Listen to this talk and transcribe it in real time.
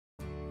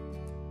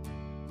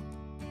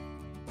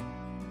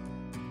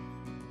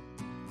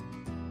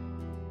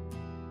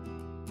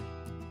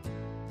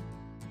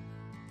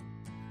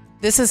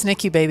This is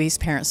NICU Babies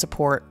Parent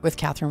Support with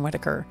Catherine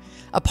Whitaker,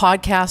 a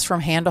podcast from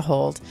Hand to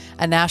Hold,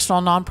 a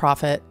national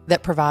nonprofit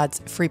that provides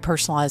free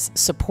personalized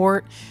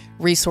support,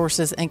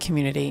 resources, and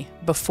community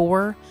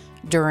before,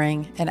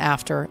 during, and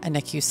after a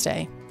NICU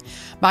stay.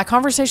 My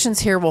conversations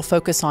here will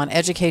focus on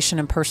education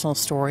and personal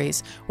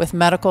stories with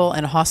medical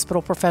and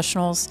hospital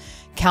professionals,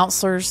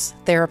 counselors,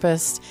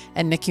 therapists,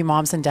 and NICU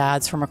moms and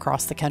dads from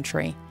across the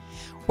country.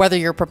 Whether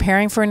you're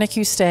preparing for a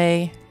NICU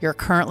stay, you're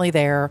currently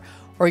there,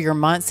 or you're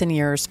months and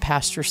years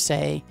past your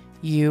stay,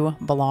 you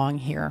belong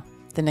here.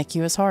 The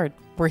NICU is hard.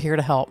 We're here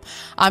to help.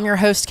 I'm your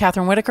host,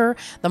 Catherine Whitaker,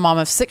 the mom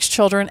of 6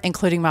 children,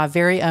 including my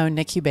very own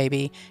NICU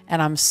baby,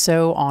 and I'm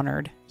so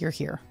honored you're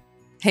here.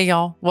 Hey,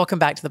 y'all. Welcome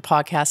back to the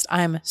podcast.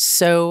 I'm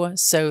so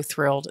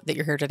thrilled that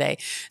you're here today.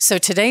 So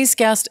today's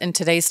guest and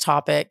today's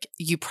topic,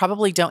 you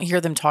probably don't hear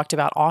them talked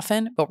about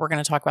often, but we're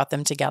going to talk about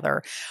them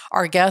together.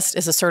 Our guest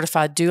is a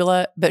certified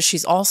doula, but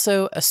she's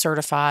also a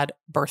certified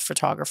birth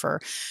photographer.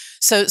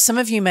 So some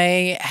of you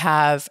may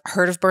have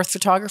heard of birth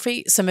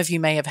photography. Some of you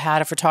may have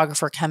had a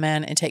photographer come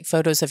in and take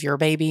photos of your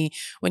baby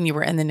when you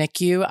were in the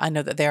NICU. I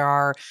know that there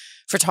are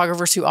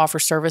photographers who offer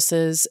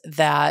services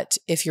that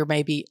if your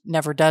baby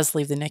never does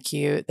leave the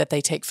NICU, that they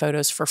take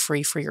photos for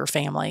free for your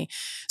family.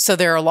 So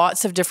there are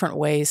lots of different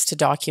ways to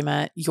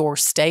document your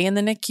stay in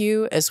the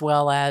NICU as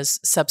well as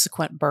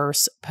subsequent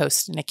births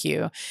post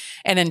NICU.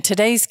 And in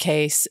today's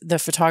case, the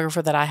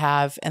photographer that I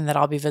have and that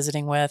I'll be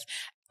visiting with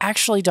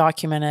actually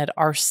documented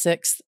our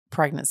 6th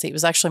pregnancy. It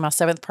was actually my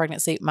 7th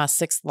pregnancy, my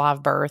 6th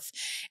live birth,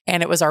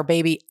 and it was our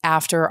baby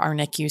after our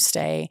NICU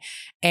stay.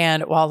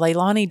 And while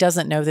Leilani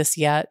doesn't know this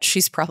yet,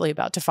 she's probably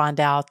about to find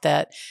out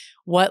that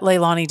what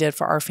Leilani did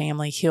for our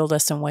family healed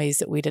us in ways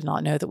that we did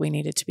not know that we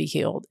needed to be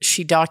healed.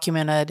 She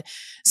documented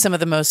some of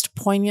the most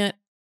poignant,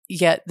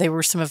 yet they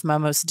were some of my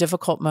most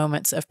difficult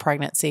moments of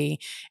pregnancy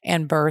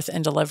and birth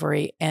and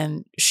delivery,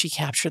 and she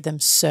captured them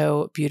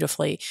so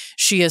beautifully.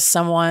 She is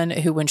someone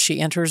who, when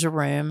she enters a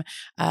room,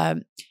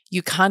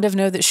 you kind of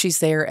know that she's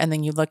there, and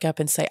then you look up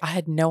and say, I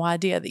had no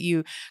idea that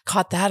you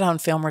caught that on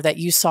film, or that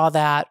you saw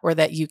that, or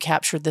that you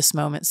captured this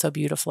moment so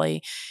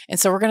beautifully. And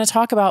so we're going to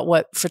talk about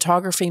what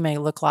photography may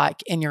look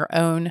like in your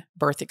own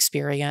birth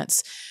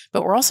experience,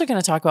 but we're also going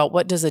to talk about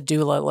what does a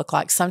doula look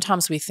like.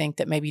 Sometimes we think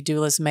that maybe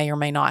doulas may or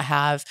may not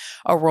have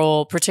a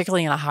role,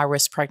 particularly in a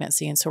high-risk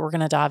pregnancy. And so we're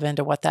going to dive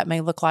into what that may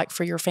look like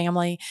for your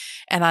family.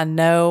 And I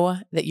know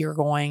that you're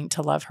going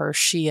to love her.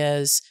 She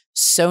is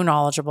so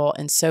knowledgeable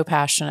and so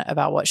passionate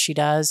about what she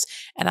does.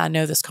 And I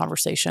know this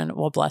conversation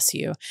will bless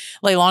you.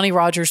 Leilani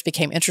Rogers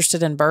became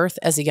interested in birth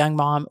as a young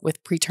mom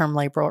with preterm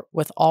labor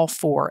with all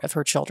 4 of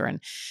her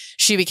children.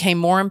 She became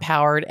more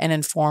empowered and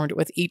informed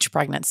with each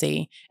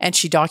pregnancy, and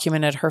she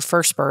documented her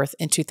first birth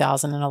in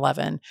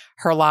 2011.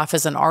 Her life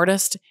as an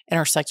artist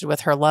intersected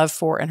with her love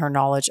for and her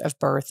knowledge of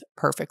birth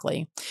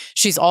perfectly.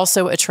 She's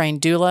also a trained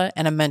doula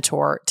and a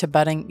mentor to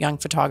budding young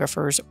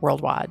photographers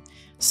worldwide.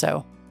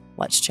 So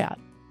let's chat.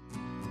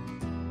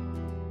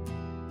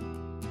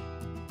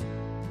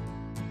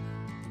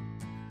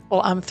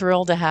 Well, I'm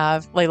thrilled to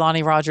have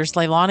Leilani Rogers.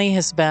 Leilani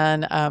has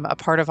been a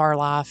part of our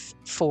life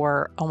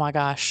for, oh my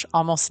gosh,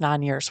 almost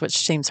 9 years, which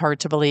seems hard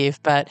to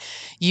believe, but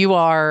you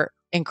are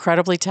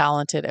incredibly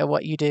talented at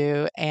what you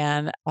do.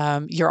 And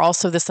you're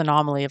also this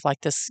anomaly of like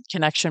this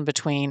connection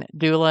between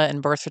doula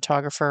and birth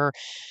photographer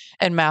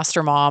and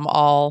master mom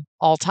all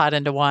tied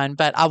into one.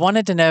 But I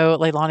wanted to know,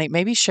 Leilani,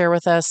 maybe share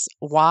with us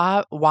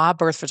why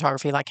birth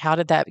photography? Like, how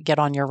did that get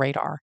on your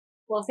radar?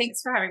 Well,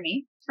 thanks for having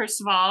me,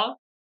 first of all.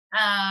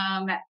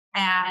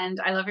 And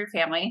I love your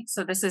family.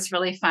 So this is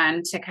really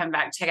fun to come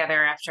back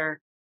together after,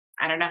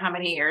 I don't know how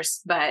many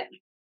years,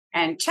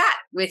 and chat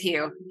with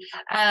you.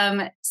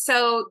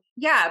 So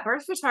yeah,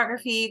 birth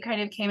photography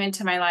kind of came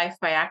into my life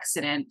by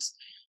accident.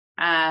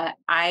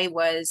 I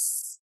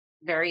was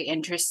very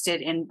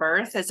interested in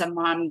birth as a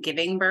mom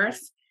giving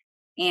birth.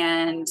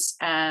 And,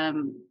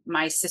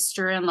 my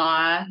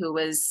sister-in-law, who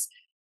was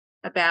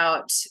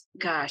about,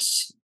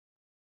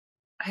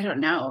 I don't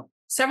know,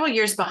 several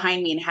years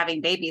behind me in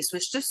having babies,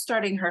 was just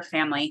starting her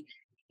family.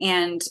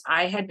 And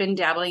I had been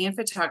dabbling in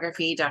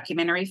photography,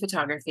 documentary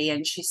photography.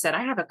 And she said,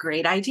 I have a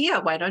great idea.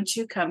 Why don't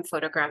you come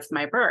photograph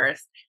my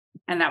birth?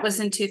 And that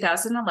was in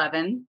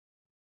 2011.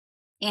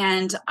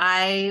 And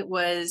I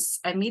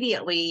was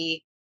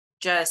immediately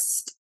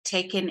just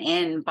taken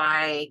in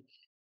by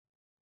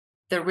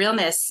the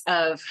realness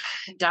of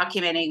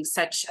documenting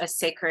such a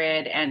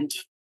sacred and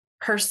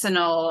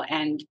personal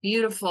and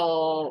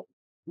beautiful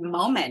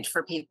moment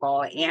for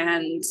people.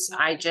 And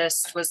I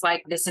just was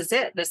like, this is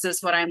it. This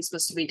is what I'm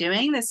supposed to be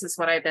doing. This is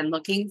what I've been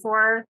looking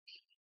for.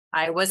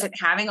 I wasn't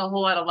having a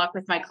whole lot of luck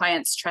with my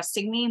clients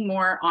trusting me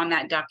more on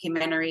that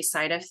documentary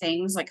side of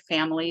things, like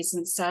families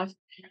and stuff.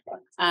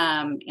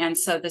 And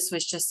so this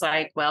was just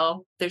like,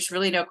 well, there's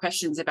really no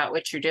questions about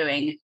what you're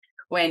doing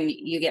when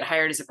you get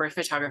hired as a birth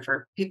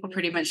photographer. People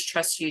pretty much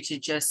trust you to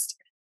just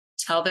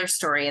tell their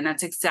story. And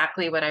that's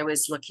exactly what I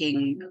was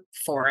looking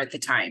for at the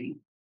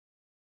time.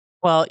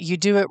 Well, you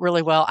do it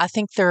really well. I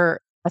think there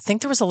I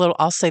think there was a little,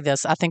 I'll say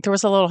this, I think there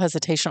was a little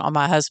hesitation on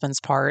my husband's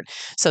part.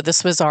 So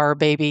this was our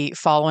baby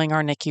following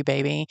our NICU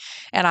baby.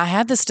 And I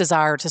had this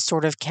desire to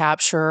sort of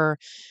capture,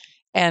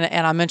 and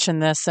I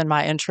mentioned this in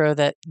my intro,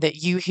 that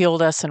you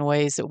healed us in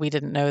ways that we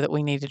didn't know that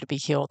we needed to be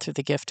healed through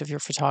the gift of your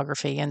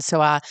photography. And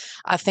so I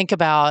think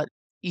about,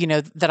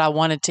 that I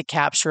wanted to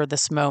capture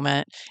this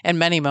moment and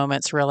many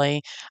moments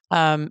really.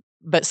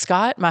 But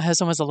Scott, my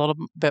husband, was a little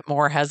bit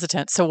more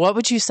hesitant. So what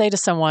would you say to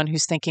someone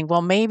who's thinking,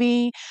 well,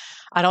 maybe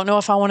I don't know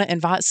if I want to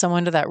invite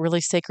someone to that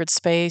really sacred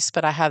space,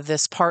 but I have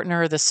this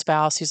partner, this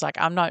spouse who's like,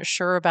 I'm not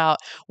sure about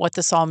what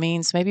this all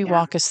means. Maybe Yeah.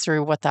 walk us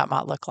through what that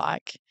might look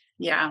like.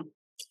 Yeah.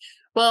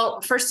 Well,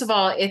 first of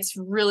all, it's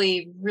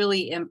really,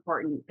 really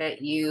important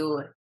that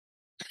you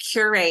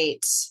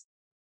curate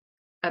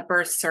a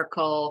birth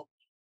circle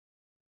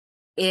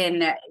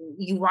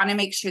you want to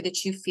make sure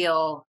that you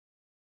feel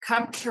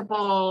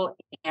comfortable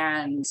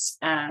and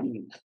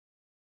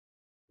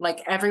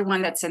like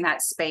everyone that's in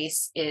that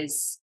space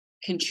is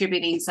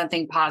contributing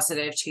something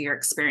positive to your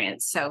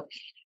experience. So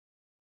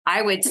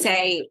I would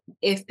say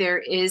if there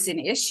is an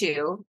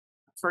issue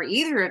for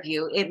either of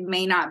you, it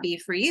may not be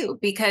for you,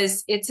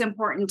 because it's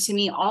important to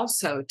me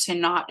also to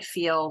not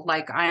feel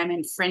like I'm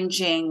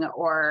infringing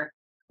or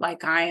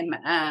like I'm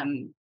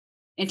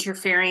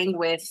interfering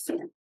with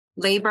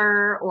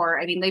labor,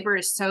 or labor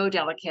is so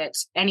delicate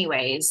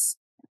anyways.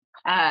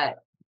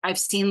 I've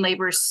seen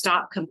labor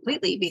stop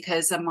completely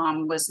because a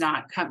mom was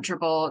not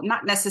comfortable,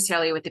 not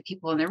necessarily with the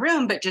people in the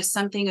room, but just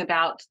something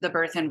about the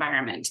birth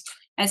environment.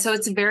 And so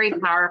it's a very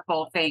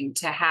powerful thing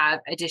to have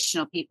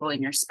additional people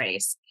in your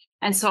space.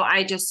 And so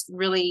I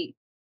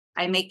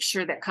make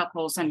sure that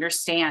couples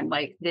understand,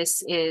 like,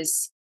 this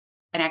is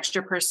an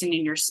extra person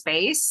in your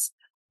space.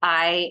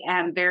 I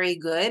am very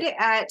good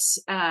at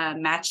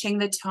matching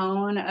the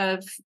tone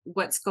of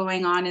what's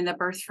going on in the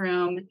birth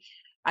room.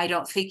 I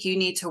don't think you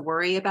need to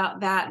worry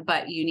about that,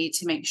 but you need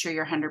to make sure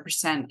you're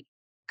 100%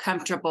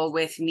 comfortable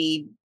with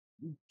me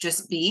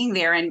just being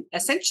there and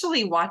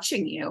essentially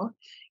watching you.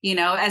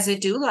 As a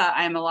doula,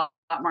 I'm a lot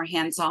more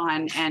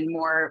hands-on and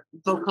more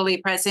vocally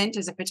present.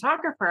 As a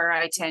photographer,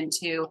 I tend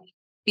to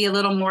be a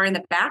little more in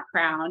the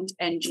background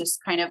and just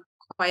kind of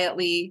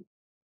quietly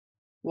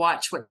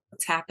watch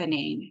what's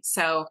happening.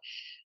 So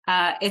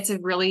it's a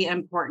really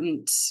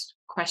important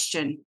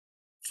question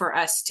for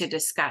us to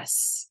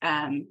discuss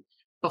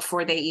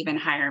before they even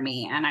hire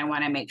me. And I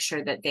want to make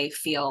sure that they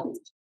feel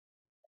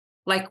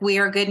like we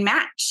are a good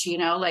match,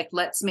 like,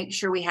 let's make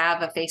sure we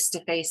have a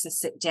face-to-face, a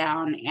sit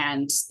down,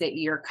 and that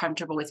you're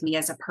comfortable with me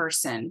as a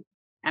person.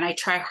 And I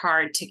try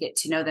hard to get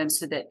to know them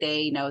so that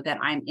they know that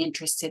I'm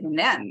interested in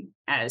them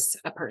as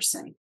a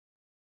person.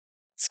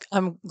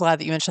 I'm glad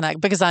that you mentioned that,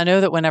 because I know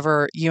that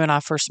whenever you and I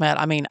first met,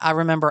 I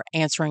remember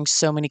answering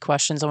so many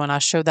questions. And when I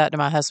showed that to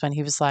my husband,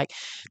 he was like,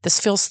 this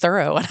feels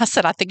thorough. And I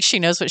said, I think she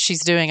knows what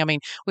she's doing.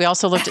 We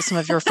also looked at some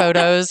of your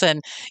photos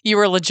and you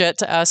were legit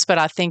to us. But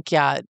I think,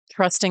 yeah,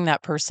 trusting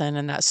that person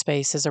in that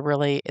space is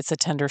it's a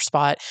tender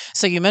spot.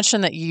 So you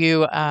mentioned that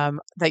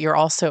that you're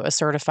also a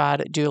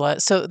certified doula.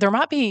 So there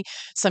might be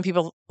some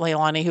people,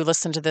 Leilani, who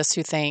listen to this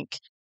who think,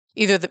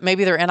 either that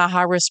maybe they're in a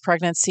high risk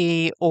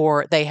pregnancy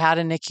or they had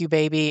a NICU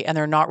baby and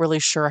they're not really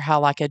sure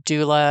how like a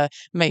doula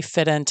may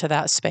fit into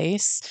that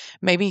space.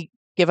 Maybe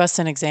give us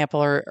an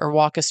example or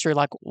walk us through,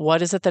 like,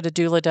 what is it that a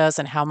doula does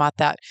and how might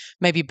that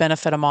maybe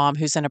benefit a mom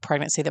who's in a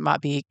pregnancy that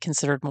might be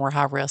considered more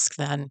high risk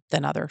than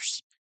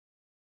others.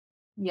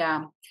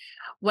 Yeah.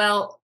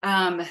 Well,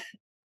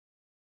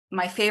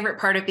 my favorite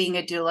part of being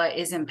a doula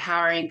is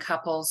empowering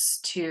couples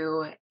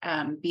to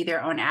be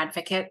their own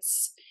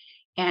advocates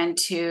and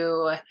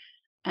to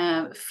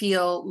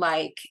feel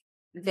like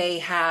they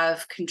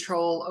have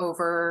control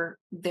over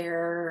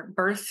their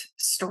birth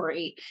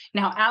story.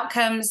 Now,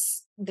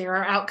 there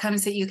are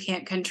outcomes that you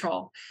can't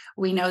control.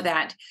 We know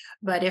that.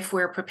 But if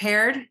we're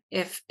prepared,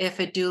 if a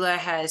doula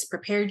has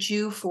prepared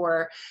you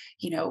for,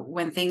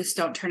 when things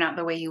don't turn out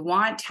the way you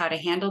want, how to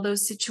handle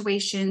those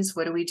situations,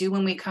 what do we do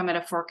when we come at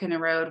a fork in the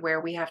road where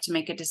we have to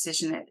make a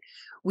decision that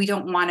we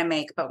don't want to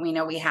make, but we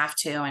know we have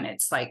to. And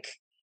it's like,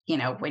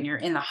 when you're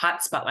in the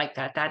hot spot like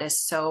that,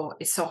 it's so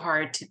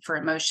hard for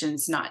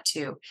emotions not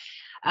to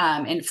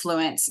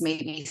influence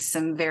maybe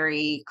some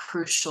very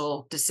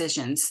crucial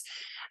decisions.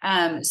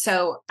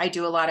 So I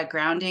do a lot of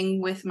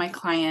grounding with my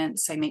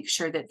clients. I make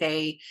sure that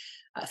they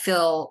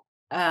feel,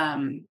 I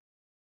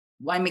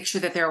make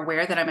sure that they're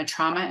aware that I'm a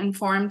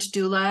trauma-informed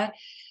doula.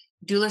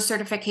 Doula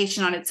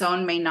certification on its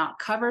own may not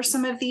cover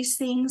some of these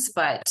things,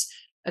 but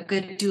a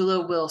good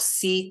doula will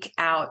seek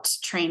out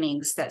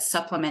trainings that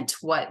supplement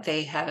what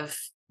they have,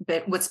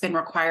 what's been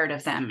required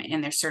of them in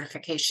their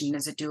certification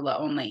as a doula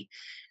only.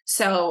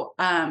 So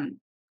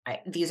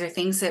these are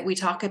things that we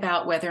talk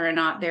about, whether or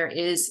not there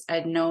is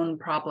a known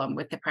problem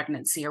with the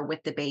pregnancy or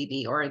with the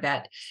baby, or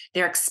that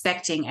they're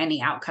expecting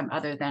any outcome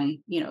other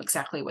than,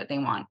 exactly what they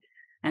want.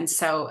 And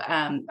so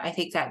I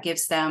think that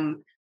gives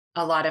them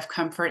a lot of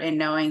comfort in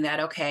knowing that,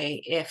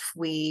 okay, if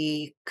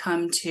we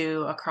come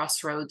to a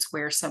crossroads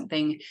where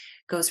something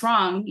goes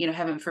wrong,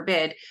 heaven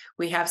forbid,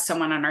 we have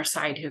someone on our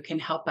side who can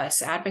help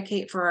us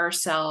advocate for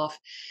ourselves,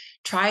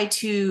 try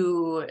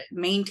to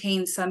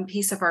maintain some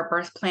piece of our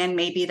birth plan,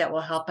 maybe that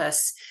will help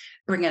us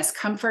bring us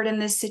comfort in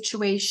this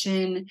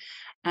situation.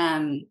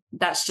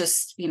 That's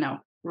just,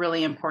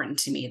 really important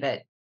to me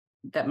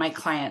that my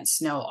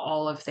clients know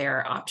all of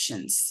their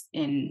options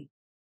in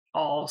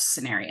all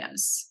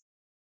scenarios.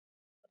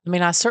 I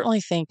mean, I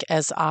certainly think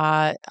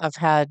I've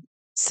had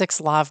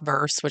 6 live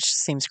births, which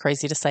seems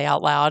crazy to say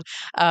out loud.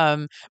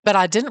 But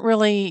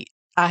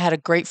I had a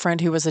great friend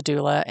who was a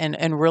doula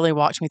and really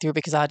walked me through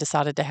because I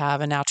decided to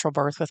have a natural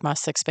birth with my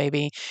 6th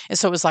baby. And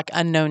so it was like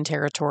unknown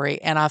territory.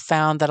 And I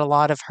found that a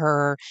lot of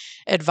her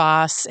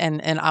advice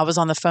and I was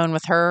on the phone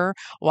with her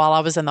while I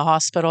was in the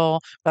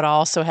hospital, but I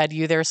also had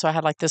you there. So I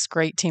had like this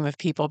great team of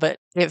people. But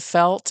it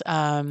felt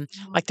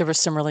like there was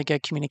some really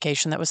good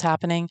communication that was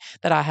happening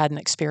that I hadn't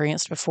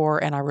experienced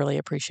before, and I really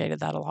appreciated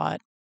that a lot.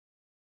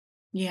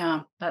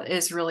 Yeah, that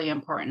is really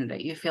important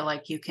that you feel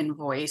like you can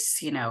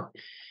voice,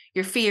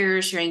 your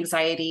fears, your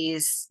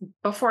anxieties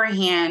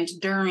beforehand,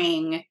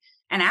 during,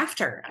 and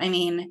after. I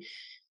mean,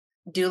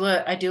 a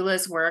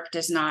doula's work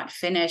does not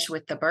finish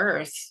with the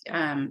birth.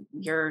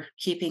 You're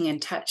keeping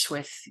in touch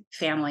with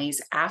families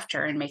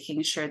after and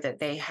making sure that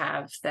they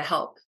have the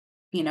help,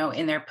 in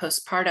their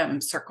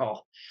postpartum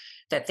circle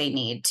that they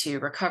need to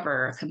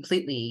recover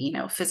completely,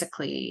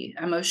 physically,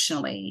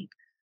 emotionally,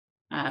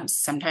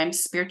 sometimes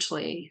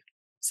spiritually.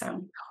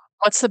 So,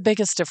 What's the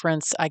biggest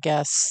difference, I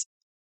guess,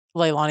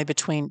 Leilani,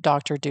 between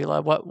doctor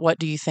doula? What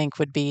do you think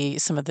would be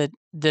some of the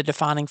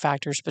defining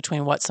factors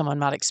between what someone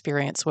might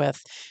experience with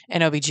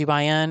an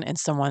OBGYN and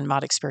someone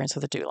might experience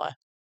with a doula?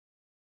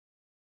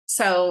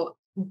 so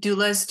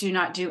doulas do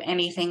not do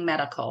anything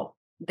medical.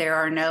 There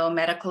are no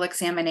medical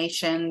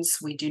examinations.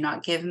 We do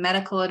not give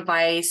medical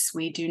advice.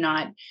 We do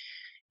not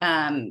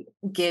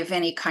give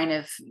any kind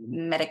of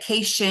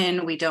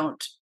medication. We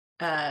don't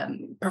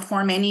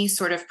perform any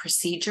sort of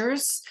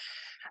procedures.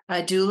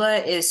 A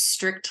doula is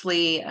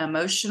strictly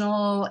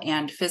emotional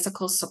and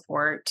physical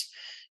support.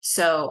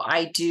 So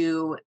I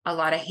do a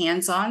lot of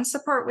hands-on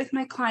support with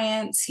my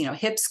clients,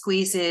 hip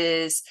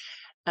squeezes,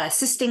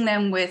 assisting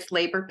them with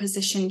labor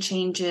position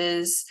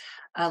changes,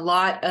 a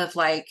lot of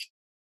like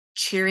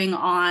cheering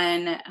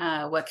on,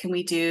 what can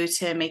we do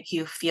to make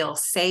you feel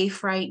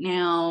safe right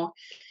now?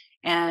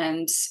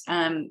 And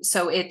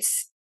so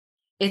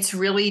it's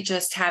really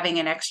just having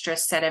an extra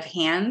set of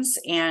hands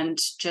and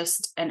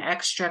just an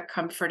extra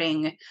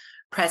comforting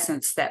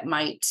presence that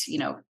might,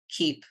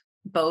 keep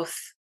both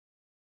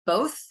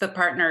the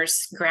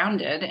partners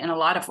grounded in a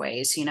lot of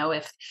ways.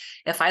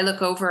 If I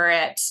look over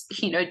at,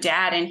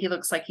 dad and he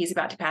looks like he's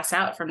about to pass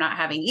out from not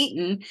having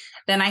eaten,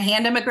 then I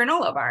hand him a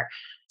granola bar.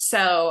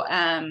 So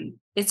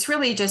it's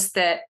really just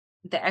that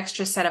the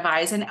extra set of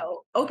eyes. And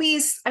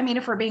OBs, I mean,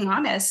 if we're being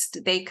honest,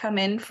 they come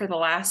in for the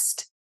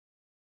last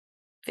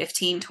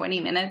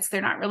 15-20 minutes.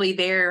 They're not really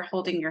there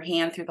holding your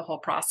hand through the whole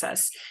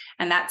process.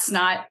 And that's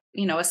not,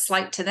 a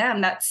slight to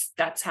them.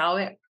 That's how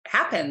it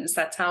happens.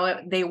 That's how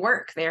they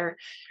work. They're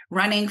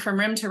running from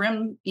room to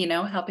room,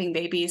 helping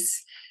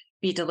babies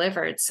be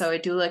delivered. So a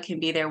doula can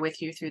be there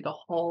with you through the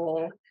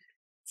whole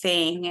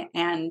thing,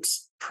 and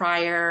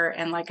prior,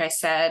 and like I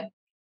said,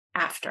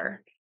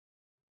 after.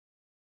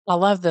 I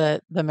love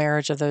the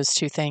marriage of those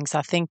two things.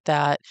 I think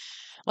that,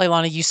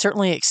 Leilani, you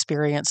certainly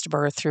experienced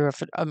birth through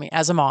I mean,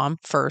 as a mom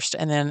first,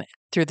 and then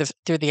through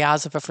the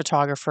eyes of a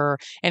photographer.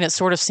 And it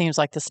sort of seems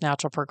like this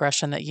natural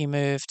progression that you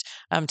moved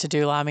to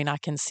doula. I mean, I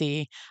can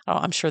see,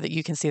 I'm sure that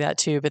you can see that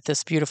too, but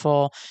this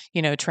beautiful,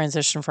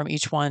 transition from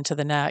each one to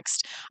the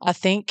next. I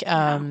think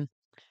Yeah.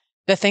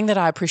 the thing that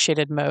I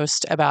appreciated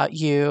most about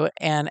you,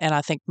 and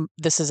I think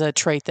this is a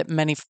trait that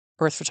many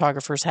birth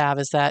photographers have,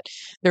 is that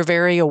they're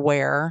very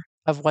aware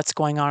of what's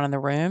going on in the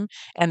room,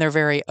 and they're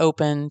very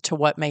open to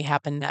what may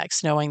happen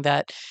next, knowing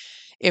that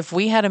if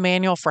we had a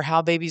manual for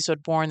how babies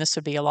would born, this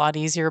would be a lot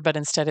easier, but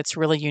instead it's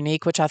really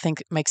unique, which I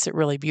think makes it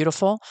really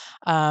beautiful,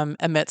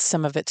 amidst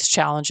some of its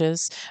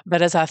challenges.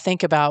 But as I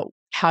think about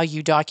how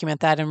you document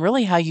that and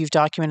really how you've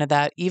documented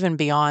that even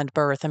beyond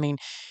birth, I mean,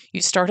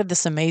 you started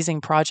this amazing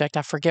project.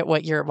 I forget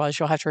what year it was.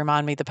 You'll have to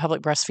remind me, the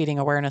Public Breastfeeding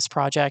Awareness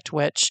Project,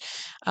 which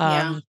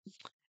Yeah. um,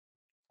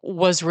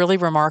 was really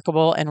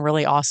remarkable and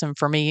really awesome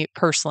for me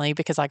personally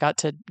because I got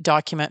to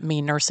document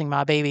me nursing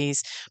my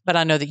babies, but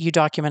I know that you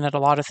documented a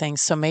lot of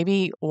things. So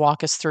maybe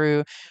walk us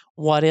through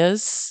what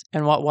is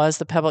and what was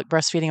the Public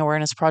Breastfeeding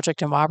Awareness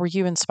Project and why were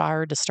you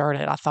inspired to start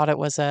it? I thought it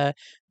was a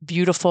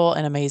beautiful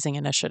and amazing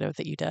initiative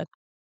that you did.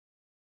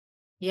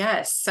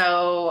 Yes.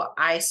 So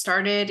I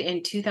started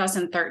in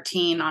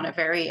 2013 on a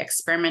very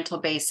experimental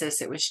basis.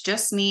 It was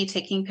just me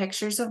taking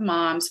pictures of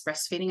moms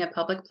breastfeeding at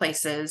public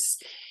places.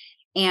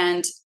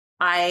 And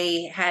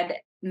I had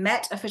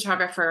met a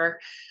photographer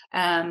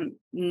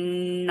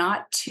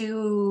not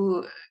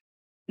too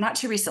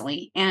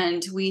recently,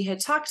 and we had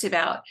talked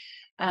about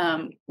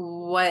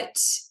what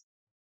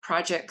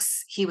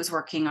projects he was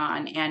working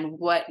on and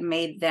what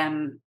made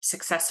them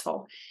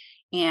successful.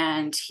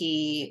 And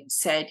he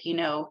said,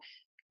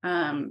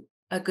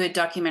 a good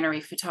documentary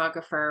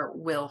photographer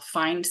will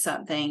find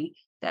something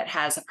that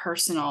has a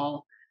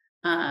personal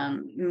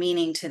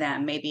meaning to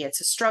them. Maybe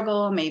it's a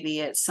struggle, maybe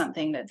it's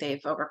something that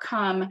they've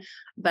overcome.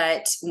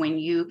 But when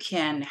you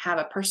can have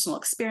a personal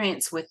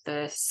experience with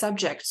the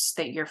subjects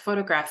that you're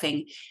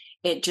photographing,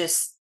 it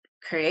just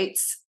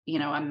creates,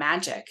 a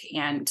magic.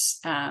 And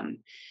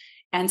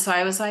so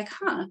I was like,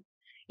 and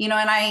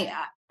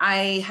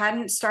I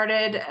hadn't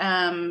started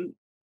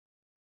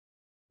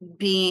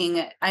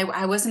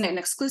I wasn't an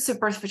exclusive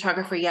birth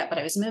photographer yet, but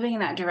I was moving in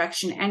that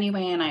direction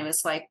anyway. And I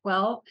was like,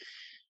 well,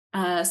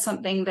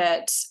 something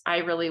that I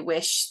really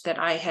wish that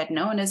I had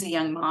known as a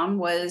young mom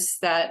was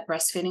that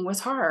breastfeeding was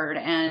hard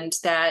and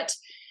that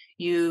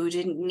you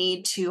didn't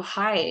need to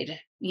hide,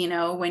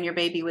 when your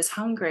baby was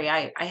hungry.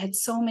 I had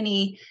so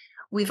many,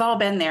 we've all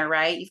been there,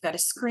 right? You've got a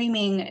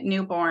screaming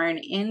newborn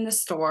in the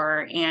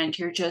store and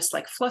you're just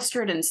like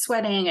flustered and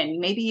sweating. And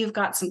maybe you've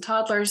got some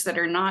toddlers that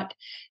are not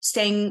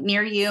staying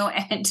near you.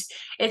 And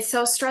it's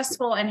so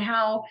stressful, and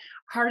how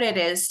hard it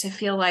is to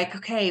feel like,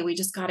 okay, we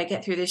just got to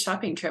get through this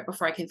shopping trip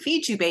before I can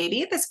feed you,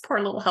 baby. This poor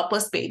little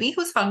helpless baby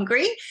who's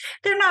hungry.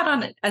 They're not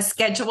on a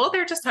schedule.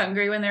 They're just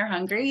hungry when they're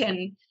hungry.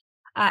 And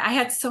I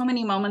had so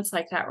many moments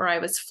like that where I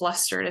was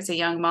flustered as a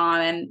young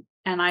mom.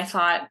 And I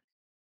thought,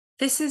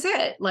 this is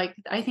it. Like,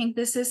 I think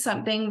this is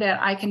something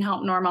that I can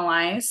help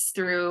normalize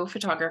through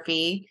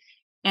photography.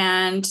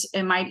 And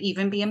it might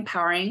even be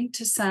empowering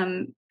to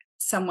some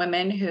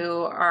women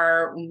who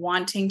are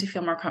wanting to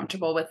feel more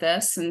comfortable with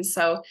this. And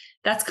so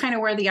that's kind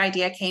of where the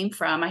idea came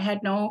from. I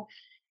had no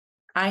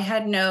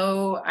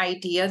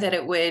idea that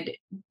it would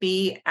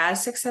be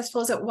as successful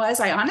as it was.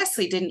 I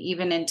honestly didn't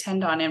even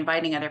intend on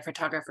inviting other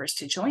photographers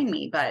to join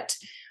me, but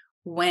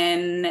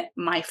when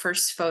my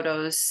first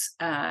photos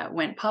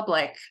went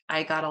public,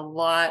 I got a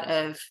lot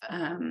of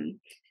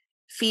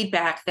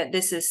feedback that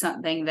this is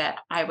something that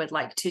I would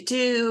like to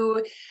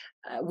do.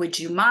 Would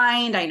you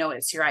mind? I know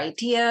it's your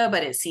idea,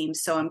 but it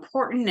seems so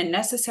important and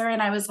necessary.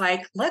 And I was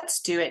like,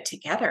 let's do it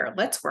together.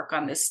 Let's work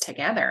on this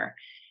together.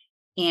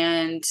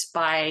 And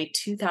by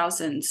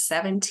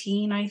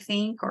 2017, I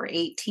think, or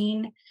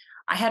 18,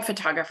 I had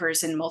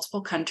photographers in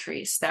multiple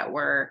countries that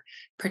were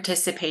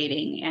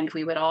participating, and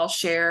we would all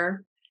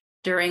share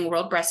during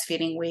World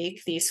Breastfeeding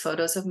Week these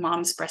photos of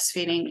moms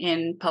breastfeeding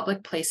in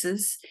public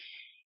places.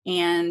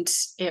 And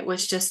it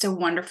was just a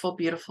wonderful,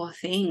 beautiful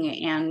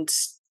thing, and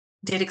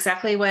did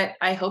exactly what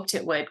I hoped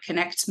it would: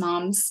 connect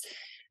moms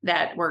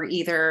that were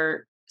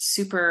either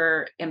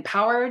super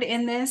empowered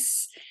in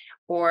this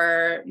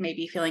or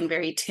maybe feeling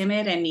very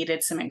timid and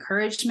needed some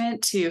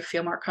encouragement to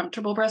feel more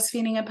comfortable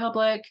breastfeeding in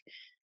public.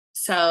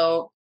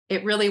 So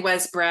it really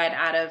was bred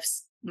out of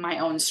my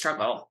own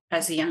struggle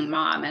as a young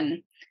mom.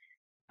 And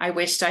I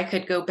wished I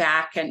could go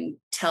back and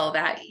tell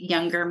that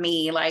younger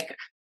me, like,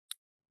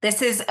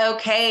 this is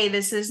okay.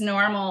 This is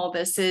normal.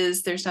 There's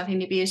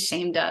nothing to be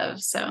ashamed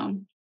of.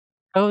 So.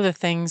 Oh, the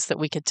things that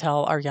we could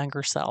tell our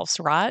younger selves,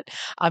 right?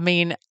 I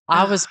mean,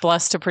 I was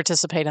blessed to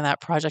participate in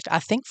that project. I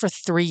think for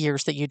 3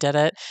 years that you did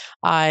it.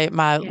 My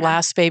Yeah.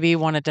 last baby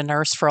wanted to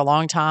nurse for a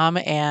long time,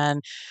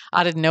 and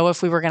I didn't know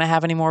if we were going to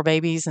have any more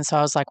babies. And so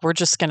I was like, we're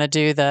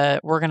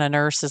going to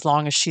nurse as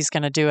long as she's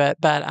going to do it.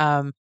 But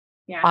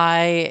Yeah.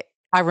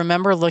 I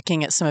remember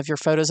looking at some of your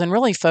photos, and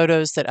really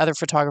photos that other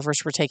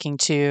photographers were taking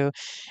too,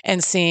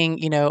 and seeing,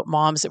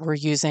 moms that were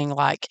using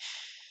like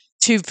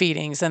tube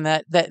feedings, and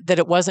that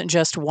it wasn't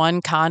just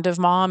one kind of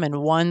mom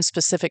in one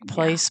specific Yeah.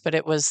 place, but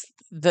it was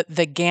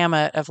the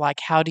gamut of like,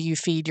 how do you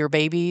feed your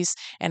babies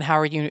and how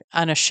are you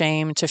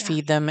unashamed to Yeah.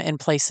 feed them in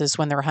places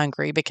when they're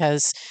hungry?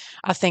 Because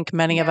I think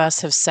many of Yeah. us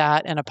have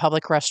sat in a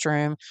public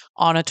restroom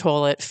on a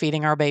toilet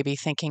feeding our baby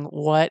thinking,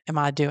 what am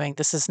I doing?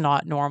 This is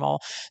not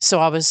normal. So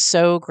I was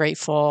so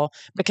grateful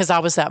because I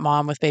was that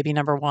mom with baby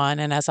number 1.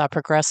 And as I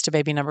progressed to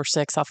baby number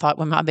 6, I thought,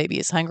 when my baby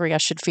is hungry, I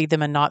should feed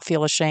them and not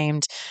feel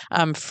ashamed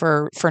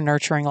for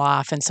nurturing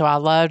life. And so I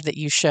loved that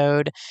you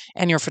showed,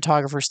 and your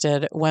photographers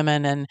did,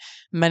 women in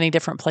many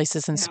different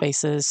places and Yeah.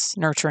 spaces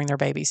nurturing their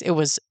babies. It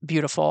was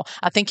beautiful.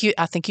 I think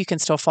you can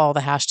still follow the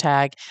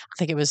hashtag. I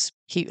think it was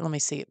let me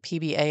see,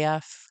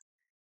 PBAF.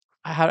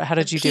 How The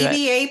did you do it?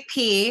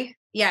 PBAP.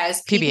 Yeah,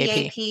 it's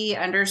PBAP. PBAP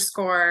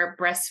 _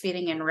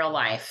 breastfeeding in real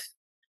life.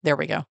 There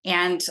we go.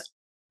 And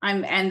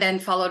and then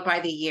followed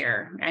by the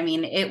year. I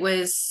mean, it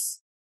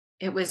was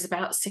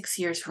about 6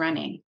 years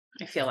running.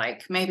 I feel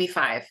like maybe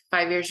 5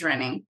 years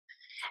running.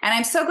 And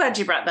I'm so glad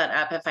you brought that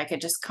up. If I could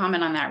just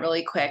comment on that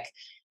really quick.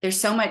 There's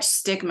so much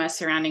stigma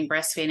surrounding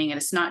breastfeeding, and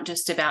it's not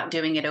just about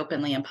doing it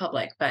openly in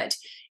public, but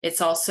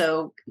it's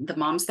also the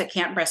moms that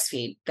can't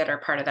breastfeed that are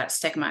part of that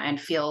stigma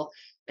and feel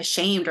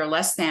ashamed or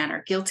less than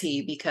or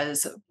guilty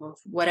because of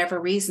whatever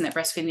reason that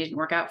breastfeeding didn't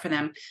work out for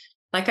them.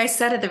 Like I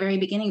said at the very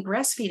beginning,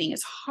 breastfeeding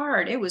is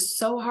hard. It was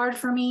so hard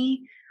for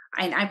me.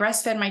 I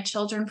breastfed my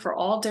children for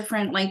all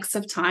different lengths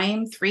of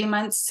time: 3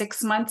 months,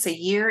 6 months, a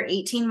year,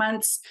 18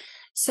 months.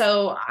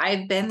 So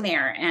I've been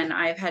there, and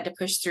I've had to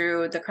push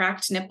through the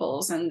cracked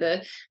nipples and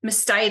the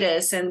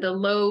mastitis and the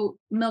low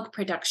milk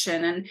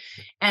production.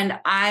 And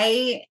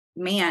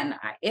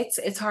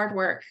it's hard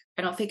work.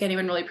 I don't think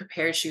anyone really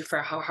prepares you for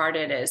how hard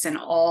it is and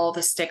all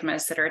the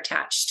stigmas that are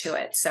attached to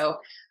it. So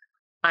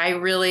I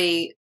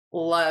really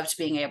loved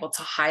being able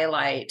to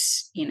highlight,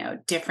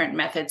 different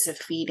methods of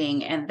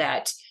feeding, and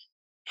that,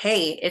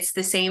 hey, it's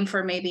the same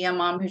for maybe a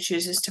mom who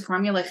chooses to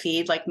formula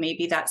feed. Like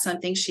maybe that's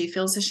something she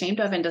feels ashamed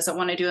of and doesn't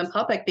want to do in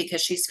public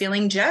because she's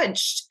feeling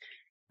judged,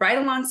 right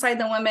alongside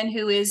the woman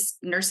who is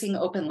nursing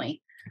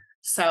openly.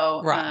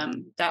 So Right.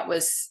 that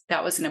was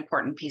an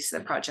important piece of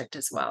the project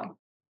as well.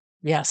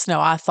 Yes, no,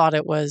 I thought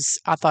it was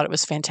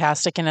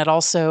fantastic, and it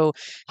also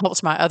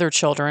helped my other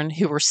children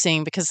who were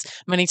seeing, because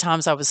many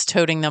times I was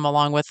toting them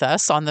along with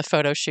us on the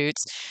photo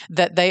shoots,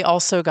 that they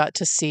also got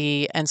to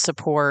see and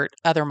support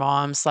other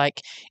moms.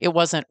 Like it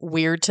wasn't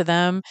weird to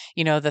them,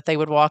 that they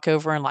would walk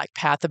over and like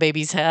pat the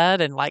baby's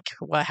head and like,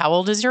 well, how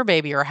old is your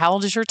baby or how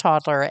old is your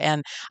toddler?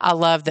 And I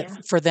love that Yeah.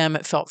 for them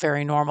it felt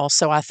very normal.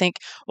 So I think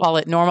while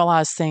it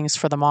normalized things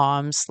for the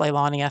moms,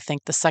 Leilani, I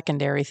think the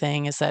secondary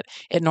thing is that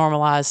it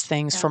normalized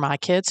things Yeah. for my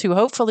kids who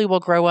hopefully will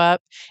grow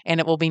up and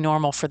it will be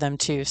normal for them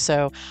too.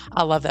 So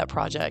I love that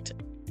project.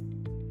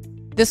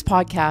 This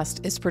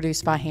podcast is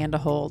produced by Hand to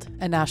Hold,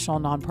 a national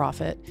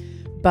nonprofit,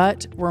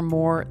 but we're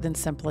more than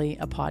simply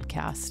a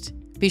podcast.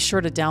 Be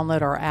sure to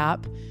download our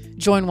app,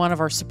 join one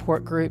of our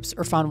support groups,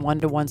 or find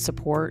one-to-one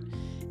support,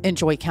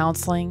 enjoy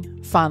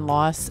counseling, find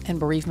loss and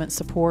bereavement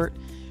support,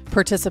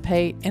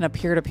 participate in a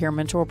peer-to-peer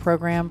mentor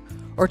program,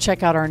 or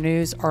check out our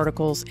news,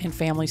 articles, and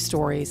family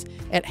stories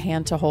at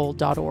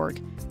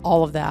handtohold.org.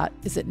 All of that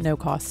is at no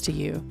cost to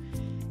you.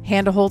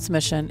 Hand to Hold's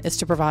mission is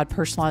to provide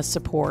personalized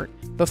support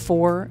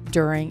before,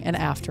 during, and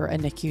after a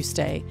NICU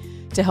stay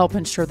to help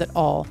ensure that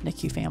all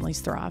NICU families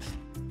thrive.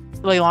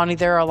 Leilani,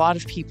 there are a lot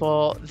of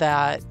people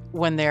that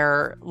when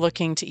they're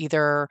looking to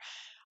either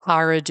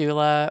hire a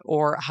doula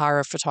or hire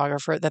a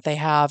photographer, that they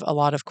have a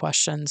lot of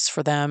questions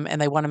for them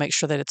and they want to make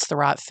sure that it's the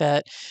right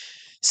fit.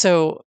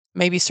 So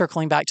maybe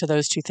circling back to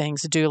those two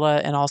things, doula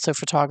and also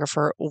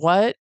photographer,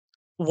 what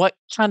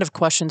kind of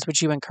questions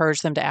would you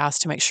encourage them to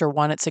ask to make sure,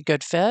 one, it's a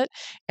good fit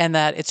and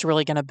that it's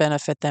really going to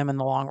benefit them in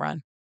the long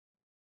run?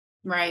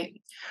 Right.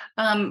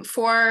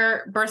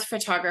 For birth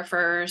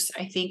photographers,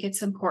 I think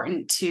it's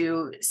important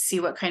to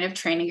see what kind of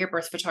training your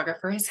birth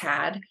photographer has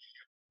had.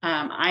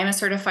 I'm a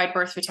certified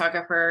birth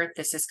photographer.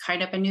 This is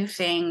kind of a new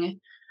thing.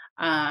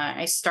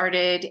 I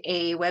started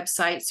a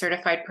website,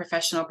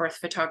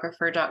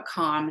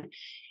 certifiedprofessionalbirthphotographer.com,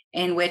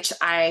 in which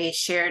I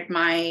shared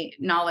my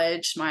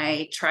knowledge,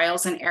 my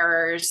trials and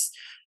errors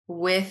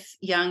with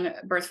young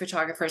birth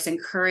photographers,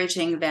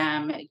 encouraging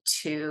them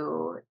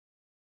to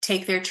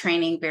take their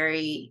training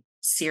very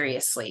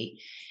seriously.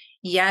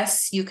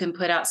 Yes, you can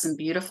put out some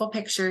beautiful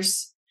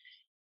pictures,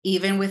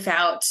 even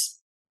without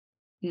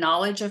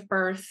knowledge of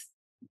birth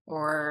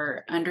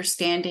or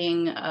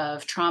understanding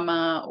of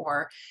trauma,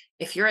 or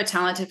if you're a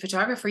talented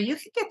photographer, you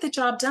can get the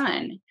job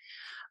done.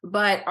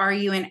 But are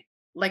you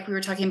like we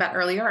were talking about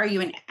earlier, are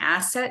you an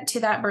asset to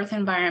that birth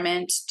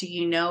environment? Do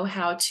you know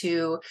how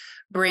to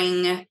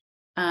bring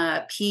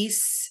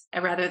peace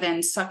rather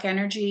than suck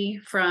energy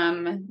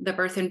from the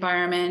birth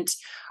environment?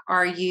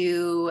 Are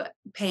you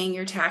paying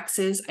your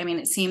taxes? I mean,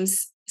 it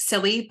seems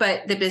silly,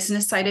 but the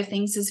business side of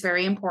things is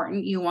very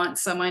important. You want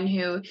someone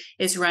who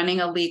is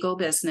running a legal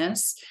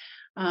business.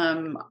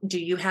 Do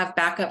you have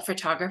backup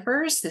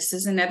photographers? This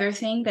is another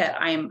thing that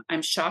I'm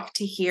shocked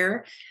to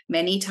hear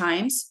many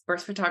times.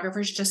 Birth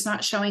photographers just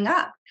not showing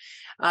up.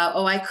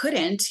 I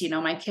couldn't,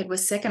 my kid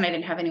was sick and I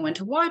didn't have anyone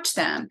to watch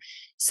them.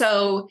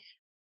 So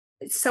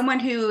someone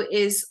who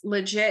is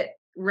legit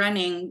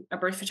running a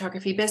birth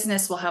photography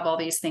business will have all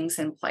these things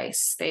in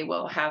place. They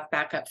will have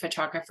backup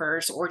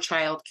photographers or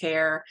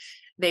childcare.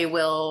 They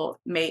will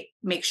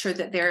make sure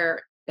that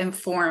they're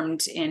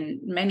informed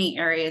in many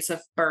areas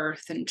of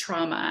birth and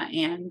trauma,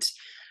 and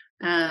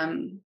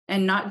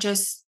not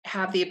just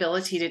have the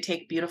ability to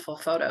take beautiful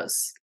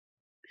photos.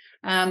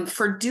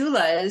 For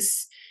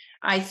doulas,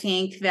 I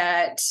think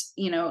that,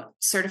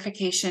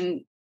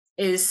 certification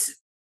is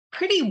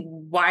pretty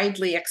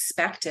widely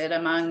expected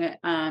among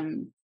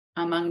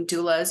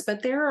doulas,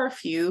 but there are a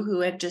few who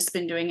have just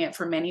been doing it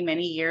for many,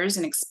 many years,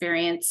 and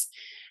experience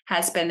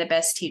has been the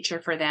best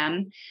teacher for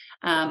them.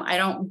 I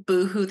don't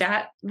boohoo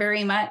that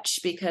very much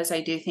because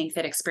I do think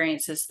that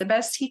experience is the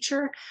best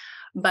teacher,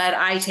 but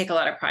I take a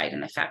lot of pride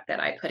in the fact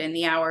that I put in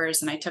the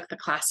hours and I took the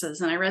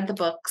classes and I read the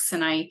books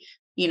and I,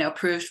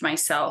 proved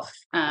myself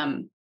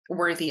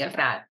worthy of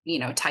that,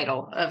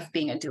 title of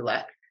being a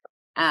doula.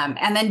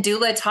 And then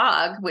doula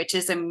tog, which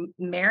is a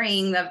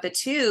marrying of the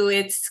two.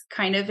 It's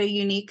kind of a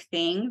unique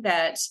thing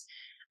that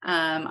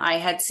I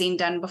had seen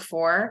done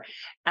before.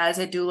 As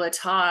a doula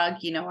tog,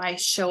 I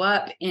show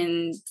up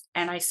and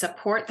I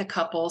support the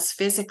couples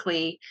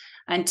physically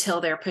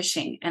until they're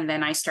pushing, and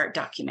then I start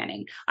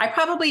documenting. I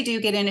probably do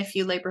get in a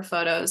few labor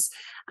photos,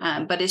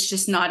 but it's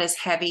just not as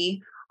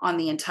heavy on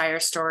the entire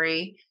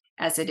story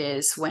as it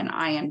is when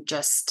I am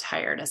just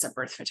hired as a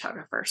birth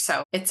photographer.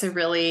 So it's a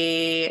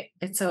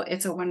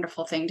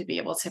wonderful thing to be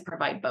able to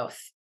provide both.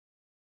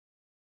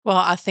 Well,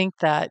 I think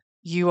that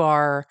you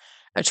are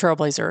a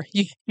trailblazer.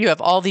 You have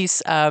all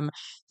these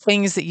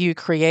things that you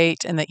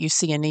create and that you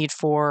see a need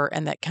for,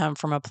 and that come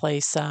from a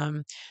place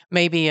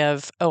maybe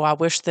of, oh, I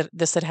wish that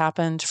this had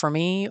happened for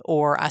me,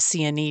 or I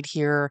see a need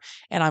here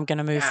and I'm going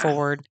to move Yeah.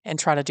 forward and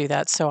try to do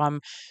that. So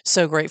I'm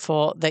so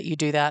grateful that you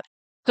do that.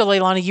 So,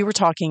 Leilani, you were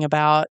talking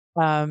about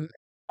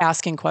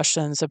asking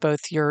questions of both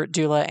your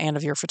doula and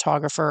of your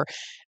photographer.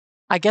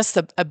 I guess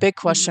a big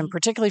question, Mhm.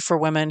 particularly for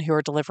women who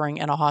are delivering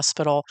in a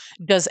hospital,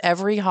 does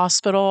every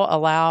hospital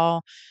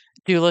allow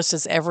doulas?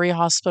 Does every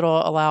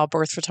hospital allow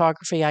birth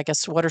photography? I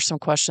guess what are some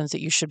questions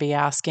that you should be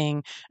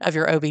asking of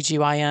your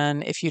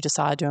OBGYN if you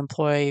decide to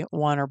employ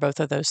one or both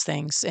of those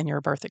things in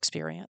your birth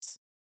experience?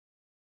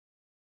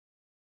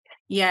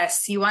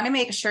 Yes, you want to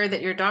make sure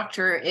that your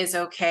doctor is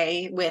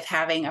okay with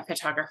having a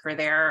photographer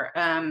there,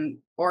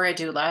 or a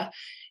doula.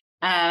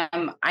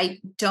 I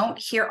don't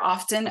hear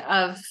often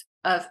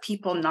of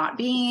people not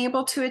being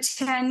able to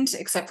attend,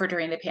 except for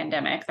during the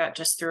pandemic. That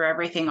just threw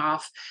everything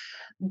off.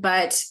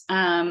 But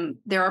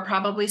there are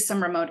probably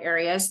some remote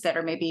areas that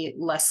are maybe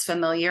less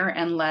familiar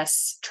and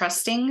less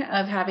trusting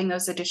of having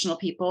those additional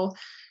people.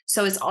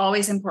 So it's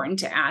always important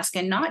to ask,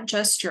 and not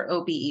just your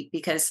OB,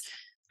 because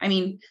I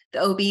mean,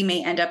 the OB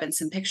may end up in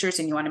some pictures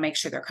and you want to make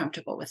sure they're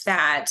comfortable with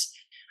that,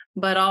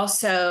 but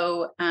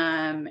also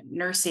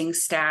nursing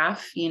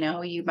staff.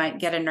 You might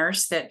get a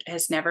nurse that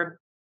has never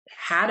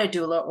had a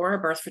doula or a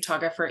birth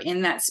photographer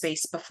in that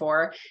space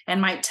before and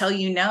might tell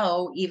you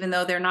no, even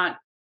though they're not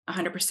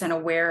 100%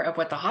 aware of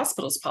what the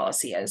hospital's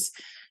policy is.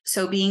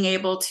 So being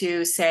able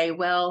to say,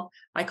 well,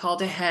 I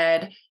called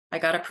ahead, I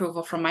got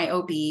approval from my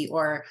OB,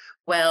 or,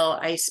 well,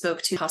 I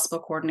spoke to the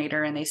hospital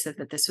coordinator and they said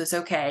that this was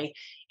okay,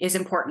 is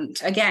important.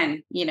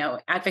 Again,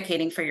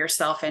 advocating for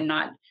yourself and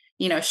not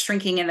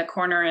shrinking in the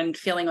corner and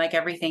feeling like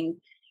everything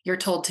you're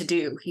told to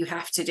do, you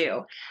have to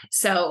do.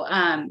 So,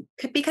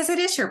 because it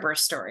is your birth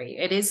story,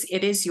 it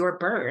is your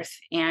birth.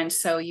 And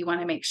so you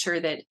want to make sure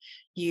that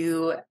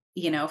you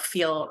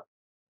feel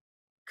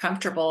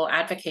comfortable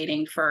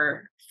advocating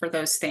for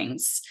those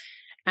things.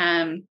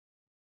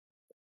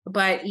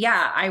 But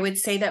yeah, I would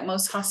say that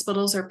most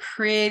hospitals are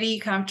pretty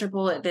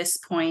comfortable at this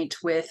point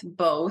with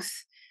both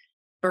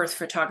birth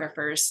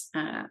photographers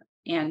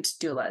and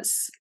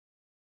doulas.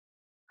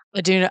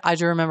 I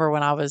do remember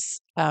when I was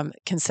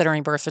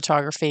considering birth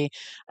photography,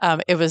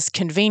 it was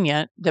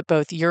convenient that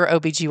both your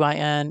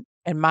OBGYN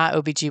and my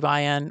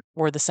OBGYN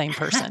were the same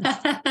person.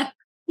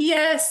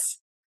 Yes,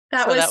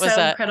 that So was that was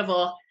so a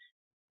incredible.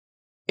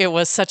 it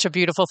was such a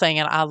beautiful thing,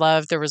 and I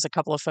love there was a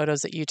couple of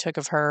photos that you took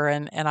of her,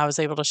 and I was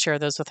able to share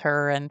those with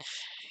her, and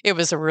it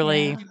was a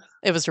really Yeah.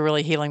 it was a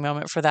really healing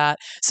moment for that.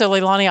 So,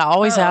 Leilani, I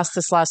always Oh, ask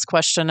this last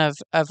question of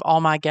all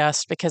my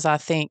guests because I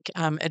think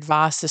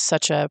advice is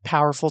such a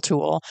powerful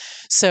tool.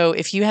 So,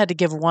 if you had to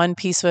give one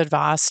piece of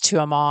advice to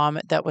a mom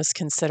that was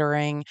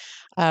considering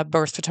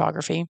birth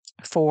photography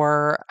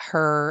for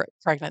her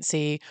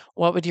pregnancy,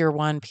 what would your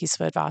one piece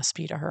of advice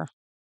be to her?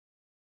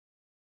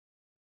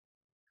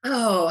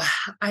 oh,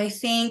 I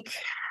think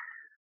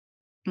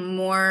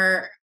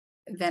more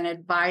than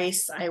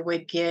advice, I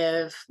would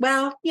give,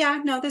 well,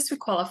 yeah, no, this would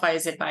qualify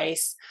as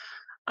advice.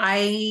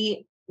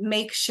 I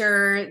make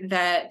sure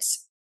that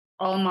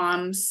all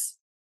moms,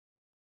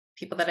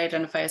 people that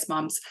identify as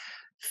moms,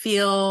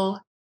 feel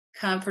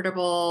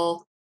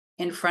comfortable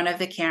in front of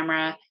the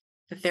camera,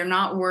 that they're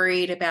not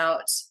worried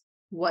about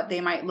what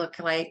they might look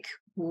like,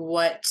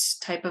 what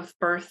type of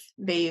birth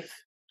they've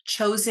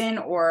chosen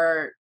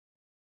or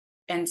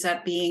ends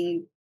up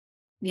being,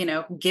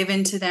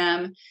 given to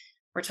them.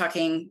 We're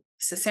talking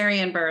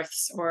cesarean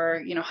births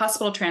or,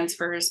 hospital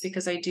transfers,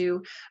 because I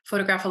do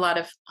photograph a lot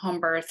of home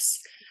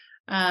births.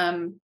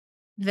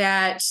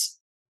 That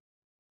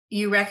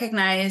you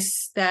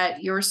recognize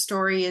that your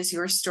story is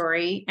your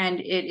story, and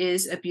it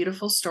is a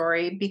beautiful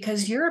story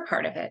because you're a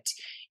part of it,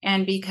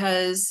 and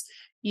because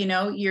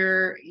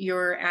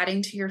you're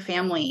adding to your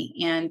family,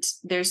 and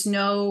there's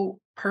no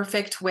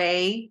perfect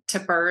way to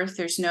birth.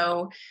 There's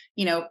no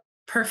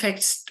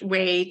perfect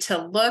way to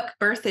look.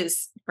 Birth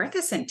is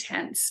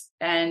intense,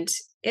 and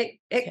it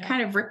Yeah.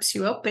 kind of rips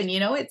you open.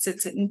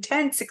 It's an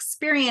intense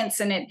experience,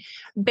 and it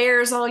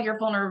bears all your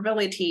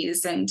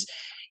vulnerabilities. And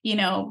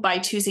by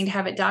choosing to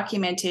have it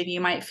documented, you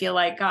might feel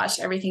like, gosh,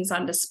 everything's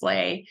on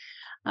display.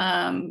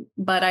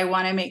 But I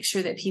want to make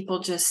sure that people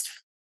just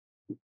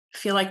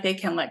feel like they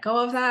can let go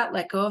of that,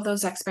 let go of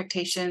those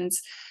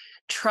expectations,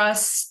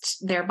 trust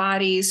their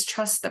bodies,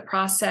 trust the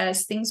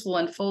process. Things will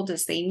unfold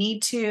as they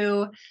need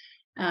to.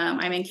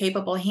 I'm in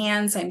capable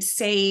hands. I'm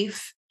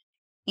safe.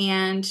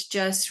 And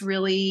just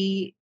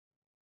really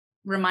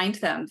remind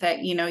them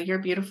that, you're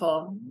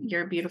beautiful.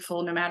 You're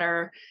beautiful no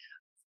matter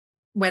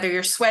whether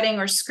you're sweating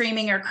or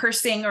screaming or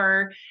cursing,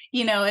 or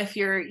if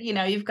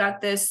you've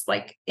got this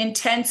like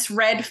intense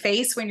red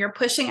face when you're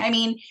pushing. I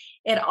mean,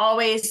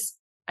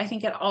 I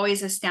think it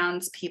always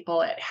astounds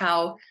people at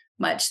how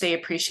much they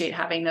appreciate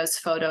having those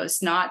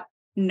photos, not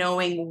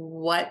knowing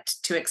what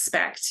to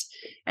expect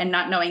and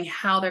not knowing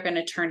how they're going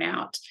to turn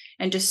out,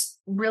 and just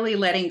really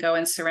letting go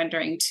and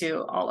surrendering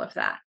to all of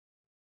that.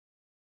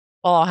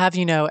 Well, I'll have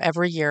you know,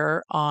 every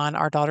year on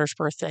our daughter's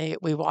birthday,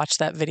 we watch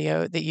that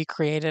video that you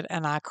created,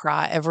 and I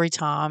cry every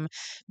time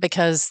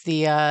because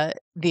the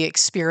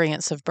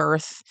experience of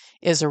birth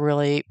is a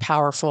really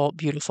powerful,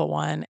 beautiful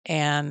one,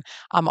 and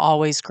I'm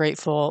always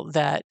grateful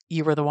that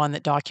you were the one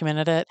that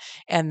documented it,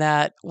 and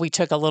that we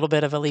took a little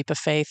bit of a leap of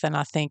faith. And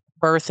I think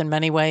birth, in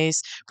many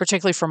ways,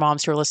 particularly for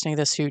moms who are listening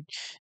to this who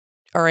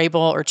are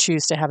able or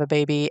choose to have a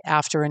baby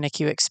after a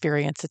NICU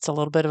experience, it's a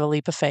little bit of a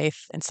leap of faith,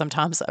 and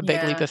sometimes a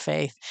big leap Yeah. of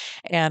faith.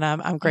 And I'm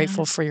Yeah.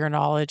 grateful for your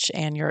knowledge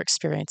and your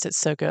experience. It's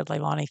so good,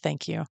 Leilani.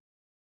 Thank you.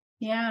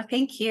 Yeah.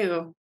 Thank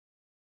you.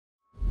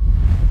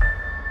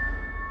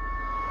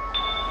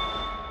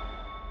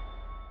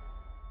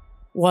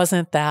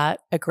 Wasn't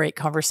that a great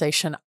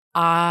conversation?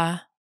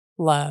 I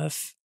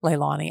love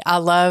Leilani. I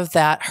love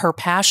that her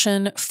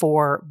passion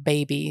for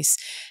babies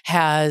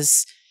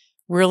has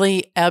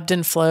really ebbed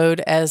and flowed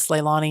as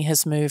Leilani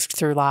has moved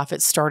through life. It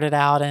started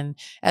out and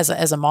as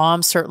a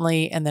mom,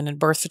 certainly, and then in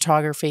birth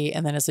photography,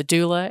 and then as a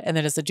doula, and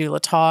then as a doula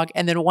tog.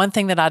 And then one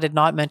thing that I did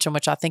not mention,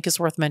 which I think is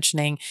worth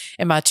mentioning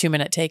in my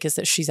 2-minute take, is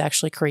that she's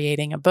actually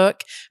creating a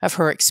book of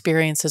her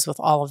experiences with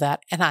all of that.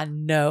 And I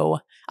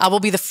know I'll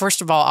be the first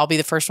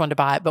one to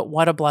buy it, but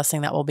what a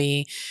blessing that will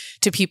be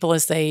to people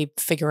as they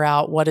figure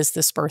out what is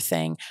this birth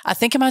thing. I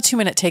think in my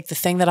 2-minute take, the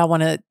thing that I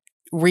want to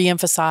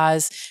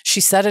reemphasize, she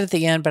said it at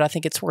the end, but I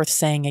think it's worth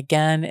saying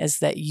again, is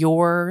that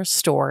your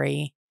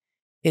story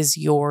is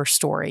your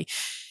story.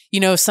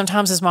 You know,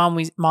 sometimes as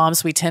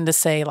moms, we tend to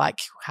say, like,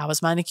 how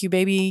is my NICU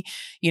baby,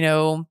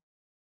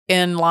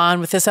 in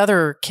line with this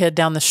other kid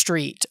down the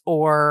street?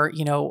 Or,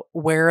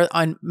 where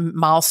on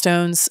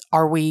milestones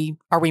are we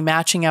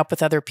matching up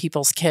with other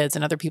people's kids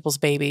and other people's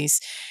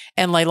babies?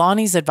 And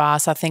Leilani's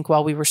advice, I think,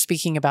 while we were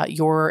speaking about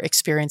your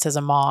experience as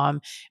a mom,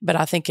 but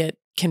I think it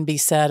can be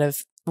said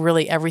of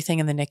really everything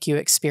in the NICU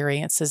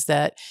experience, is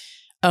that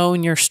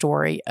own your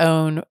story,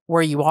 own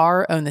where you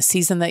are, own the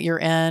season that you're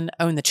in,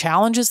 own the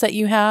challenges that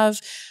you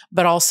have,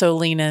 but also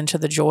lean into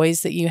the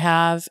joys that you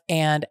have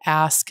and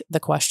ask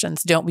the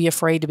questions. Don't be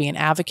afraid to be an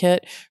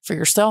advocate for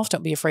yourself.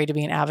 Don't be afraid to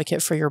be an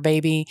advocate for your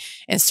baby.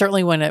 And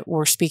certainly when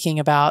we're speaking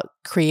about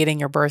creating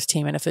your birth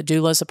team, and if a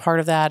doula is a part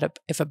of that,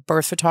 if a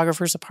birth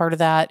photographer is a part of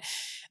that,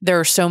 there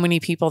are so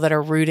many people that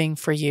are rooting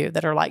for you,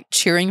 that are like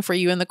cheering for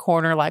you in the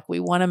corner, like, we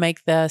want to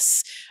make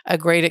this a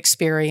great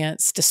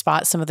experience,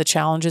 despite some of the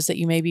challenges that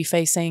you may be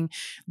facing,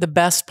 the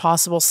best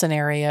possible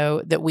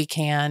scenario that we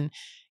can,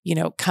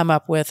 come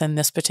up with in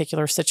this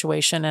particular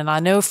situation. And I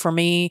know for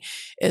me,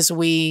 as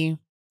we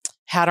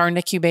had our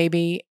NICU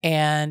baby,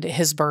 and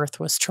his birth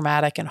was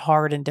traumatic and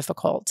hard and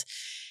difficult.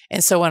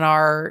 And so when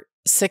our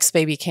 6th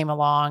baby came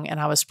along and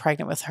I was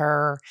pregnant with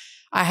her,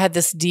 I had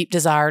this deep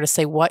desire to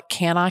say, what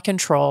can I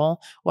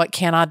control? What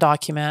can I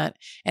document?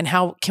 And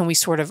how can we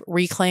sort of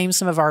reclaim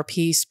some of our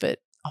peace, but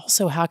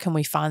also how can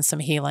we find some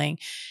healing?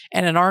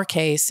 And in our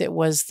case, it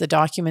was the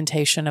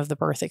documentation of the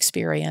birth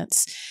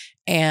experience.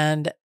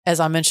 And as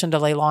I mentioned to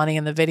Leilani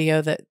in the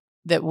video,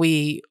 that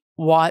we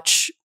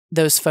watch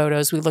those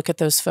photos, we look at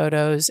those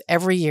photos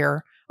every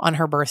year on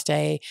her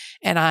birthday,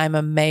 and I'm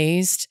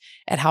amazed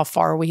at how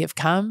far we have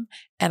come.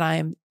 And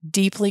I'm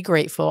deeply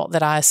grateful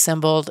that I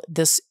assembled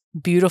this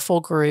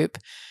beautiful group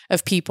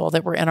of people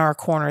that were in our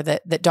corner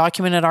that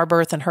documented our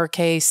birth. In her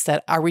case,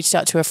 that I reached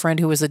out to a friend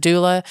who was a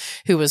doula,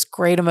 who was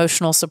great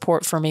emotional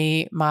support for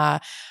me.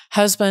 My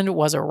husband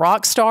was a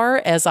rock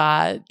star as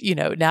I,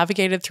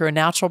 navigated through a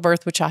natural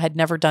birth, which I had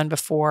never done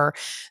before.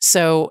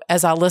 So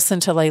as I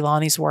listened to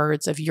Leilani's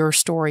words of your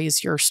story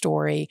is your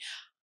story,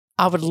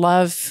 I would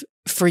love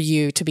for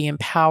you to be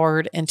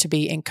empowered and to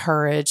be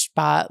encouraged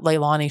by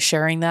Leilani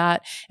sharing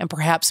that, and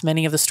perhaps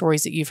many of the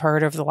stories that you've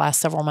heard over the last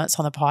several months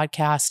on the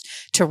podcast,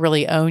 to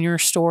really own your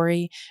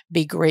story,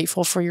 be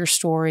grateful for your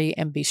story,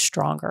 and be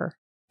stronger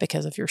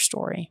because of your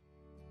story.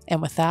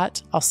 And with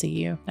that, I'll see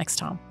you next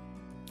time.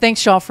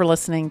 Thanks, y'all, for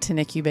listening to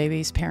NICU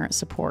Babies Parent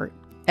Support.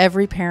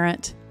 Every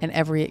parent and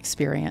every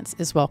experience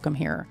is welcome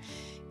here.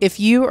 If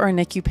you are a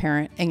NICU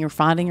parent and you're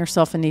finding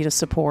yourself in need of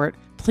support,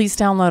 please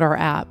download our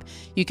app.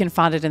 You can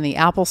find it in the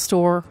Apple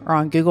Store or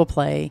on Google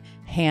Play,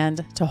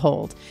 Hand to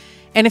Hold.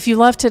 And if you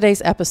loved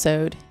today's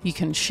episode, you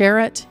can share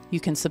it, you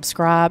can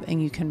subscribe,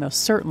 and you can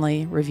most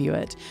certainly review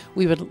it.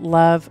 We would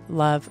love,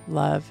 love,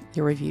 love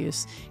your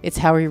reviews. It's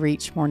how we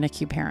reach more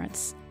NICU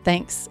parents.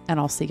 Thanks, and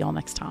I'll see y'all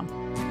next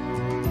time.